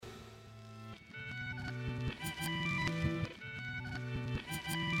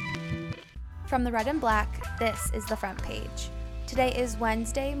From the Red and Black, this is the front page. Today is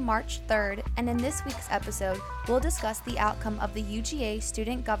Wednesday, March 3rd, and in this week's episode, we'll discuss the outcome of the UGA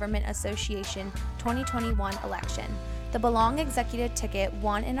Student Government Association 2021 election. The Belong Executive ticket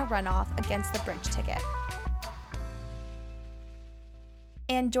won in a runoff against the Bridge ticket.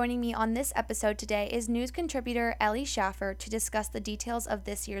 And joining me on this episode today is news contributor Ellie Shafer to discuss the details of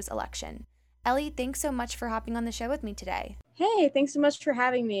this year's election. Ellie, thanks so much for hopping on the show with me today. Hey, thanks so much for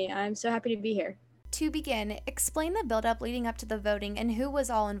having me. I'm so happy to be here. To begin, explain the buildup leading up to the voting and who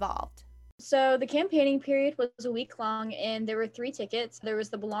was all involved. So the campaigning period was a week long and there were 3 tickets. There was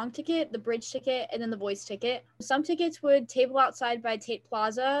the Belong ticket, the Bridge ticket, and then the Voice ticket. Some tickets would table outside by Tate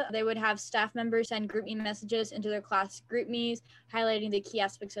Plaza. They would have staff members send GroupMe messages into their class GroupMes, highlighting the key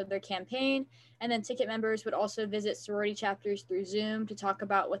aspects of their campaign. And then ticket members would also visit sorority chapters through Zoom to talk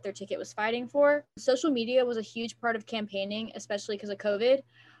about what their ticket was fighting for. Social media was a huge part of campaigning, especially because of COVID.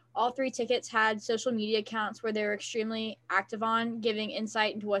 All 3 tickets had social media accounts where they were extremely active on, giving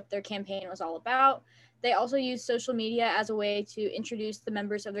insight into what their campaign was all about. They also used social media as a way to introduce the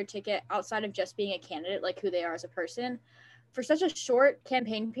members of their ticket outside of just being a candidate, like who they are as a person. For such a short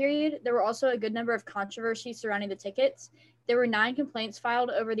campaign period, there were also a good number of controversies surrounding the tickets. There were 9 complaints filed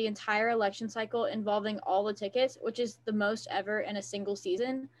over the entire election cycle involving all the tickets, which is the most ever in a single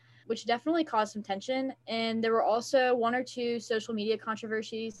season, which definitely caused some tension. And there were also 1 or 2 social media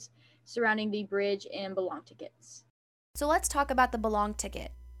controversies surrounding the Bridge and Belong tickets. So let's talk about the Belong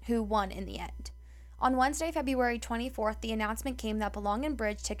ticket, who won in the end. On Wednesday, February 24th, the announcement came that Belong and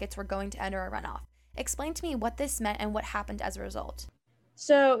Bridge tickets were going to enter a runoff. Explain to me what this meant and what happened as a result.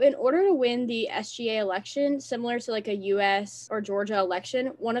 So in order to win the SGA election, similar to like a US or Georgia election,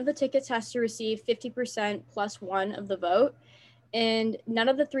 one of the tickets has to receive 50% plus 1 of the vote. And none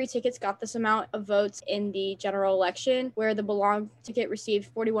of the 3 tickets got this amount of votes in the general election, where the Belong ticket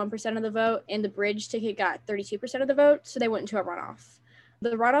received 41% of the vote and the Bridge ticket got 32% of the vote, so they went into a runoff.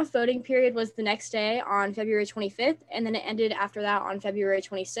 The runoff voting period was the next day on February 25th, and then it ended after that on February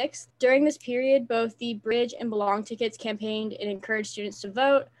 26th. During this period, both the Bridge and Belong tickets campaigned and encouraged students to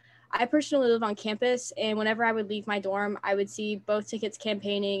vote. I personally live on campus, and whenever I would leave my dorm, I would see both tickets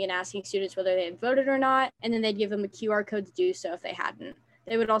campaigning and asking students whether they had voted or not, and then they'd give them a QR code to do so if they hadn't.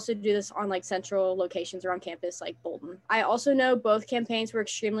 They would also do this on like central locations around campus like Bolton. I also know both campaigns were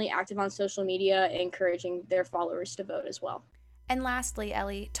extremely active on social media, encouraging their followers to vote as well. And lastly,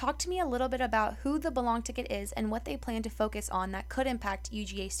 Ellie, talk to me a little bit about who the Belong ticket is and what they plan to focus on that could impact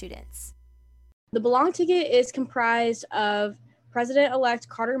UGA students. The Belong ticket is comprised of President-elect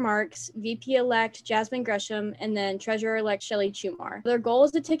Carter Marks, VP-elect Jasmine Gresham, and then Treasurer-elect Shelly Chummar. Their goal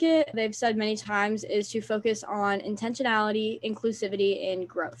as a ticket, they've said many times, is to focus on intentionality, inclusivity, and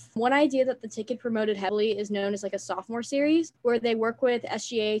growth. One idea that the ticket promoted heavily is known as like a sophomore series, where they work with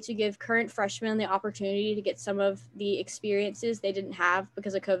SGA to give current freshmen the opportunity to get some of the experiences they didn't have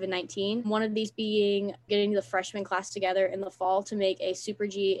because of COVID-19. One of these being getting the freshman class together in the fall to make a Super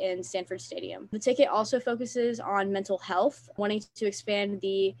G in Stanford Stadium. The ticket also focuses on mental health, wanting to expand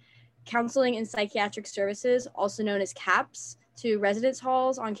the counseling and psychiatric services, also known as CAPS, to residence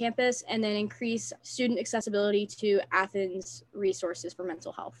halls on campus, and then increase student accessibility to Athens resources for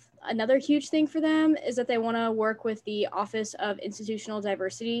mental health. Another huge thing for them is that they want to work with the Office of Institutional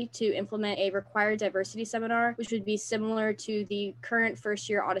Diversity to implement a required diversity seminar, which would be similar to the current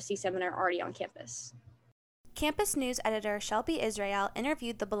first-year Odyssey seminar already on campus. Campus news editor Shelby Israel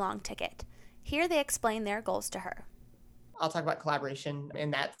interviewed the Belong ticket. Here they explain their goals to her. I'll talk about collaboration,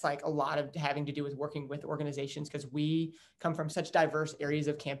 and that's like a lot of having to do with working with organizations because we come from such diverse areas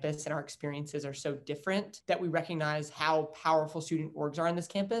of campus and our experiences are so different that we recognize how powerful student orgs are on this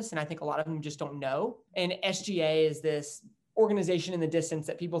campus. And I think a lot of them just don't know. And SGA is this organization in the distance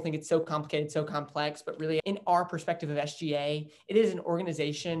that people think it's so complicated, so complex, but really in our perspective of SGA, it is an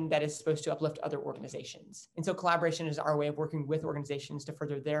organization that is supposed to uplift other organizations. And so collaboration is our way of working with organizations to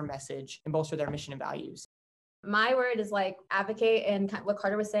further their message and bolster their mission and values. My word is like advocate, and what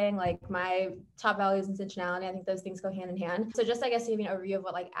Carter was saying, like my top value is intentionality. I think those things go hand in hand. So just, I guess, giving an overview of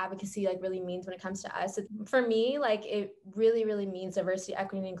what like advocacy like really means when it comes to us. For me, like it really, really means diversity,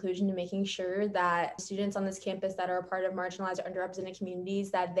 equity, and inclusion, to making sure that students on this campus that are a part of marginalized or underrepresented communities,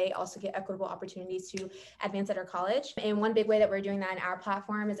 that they also get equitable opportunities to advance at our college. And one big way that we're doing that in our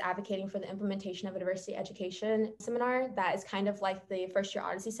platform is advocating for the implementation of a diversity education seminar that is kind of like the first year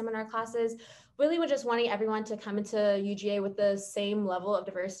Odyssey seminar classes. Really, we're just wanting everyone to come into UGA with the same level of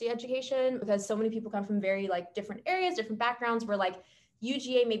diversity education, because so many people come from very like different areas, different backgrounds, where like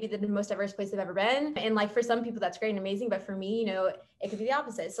UGA may be the most diverse place they've ever been. And like for some people that's great and amazing, but for me, it could be the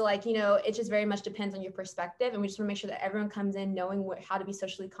opposite. So like, it just very much depends on your perspective. And we just want to make sure that everyone comes in knowing how to be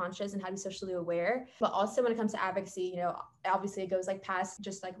socially conscious and how to be socially aware. But also when it comes to advocacy, obviously it goes like past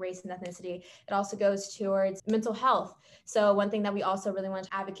just like race and ethnicity. It also goes towards mental health. So one thing that we also really want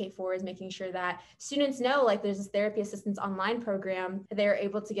to advocate for is making sure that students know like there's this therapy assistance online program. They're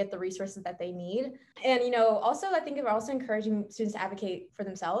able to get the resources that they need. And, also I think we're also encouraging students to advocate for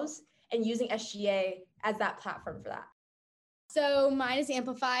themselves and using SGA as that platform for that. So mine is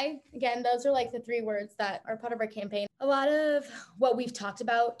amplify. Again, those are like the 3 words that are part of our campaign. A lot of what we've talked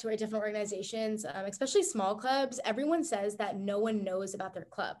about to our different organizations, especially small clubs, everyone says that no one knows about their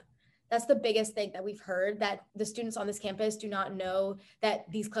club. That's the biggest thing that we've heard, that the students on this campus do not know that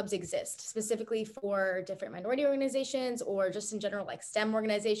these clubs exist, specifically for different minority organizations or just in general, like STEM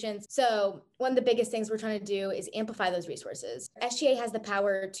organizations. So one of the biggest things we're trying to do is amplify those resources. SGA has the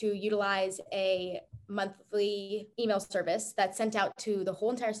power to utilize a monthly email service that's sent out to the whole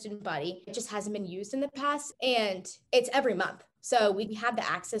entire student body. It just hasn't been used in the past, and it's every month. So we have the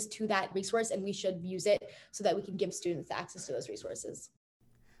access to that resource, and we should use it so that we can give students access to those resources.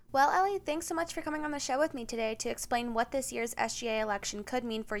 Well, Ellie, thanks so much for coming on the show with me today to explain what this year's SGA election could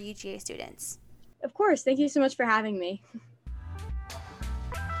mean for UGA students. Of course. Thank you so much for having me.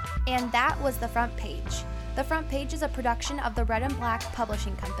 And that was The Front Page. The Front Page is a production of the Red and Black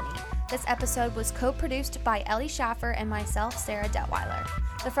Publishing Company. This episode was co-produced by Ellie Shafer and myself, Sarah Detwiler.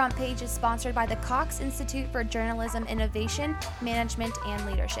 The Front Page is sponsored by the Cox Institute for Journalism Innovation, Management, and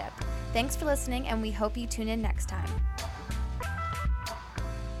Leadership. Thanks for listening, and we hope you tune in next time.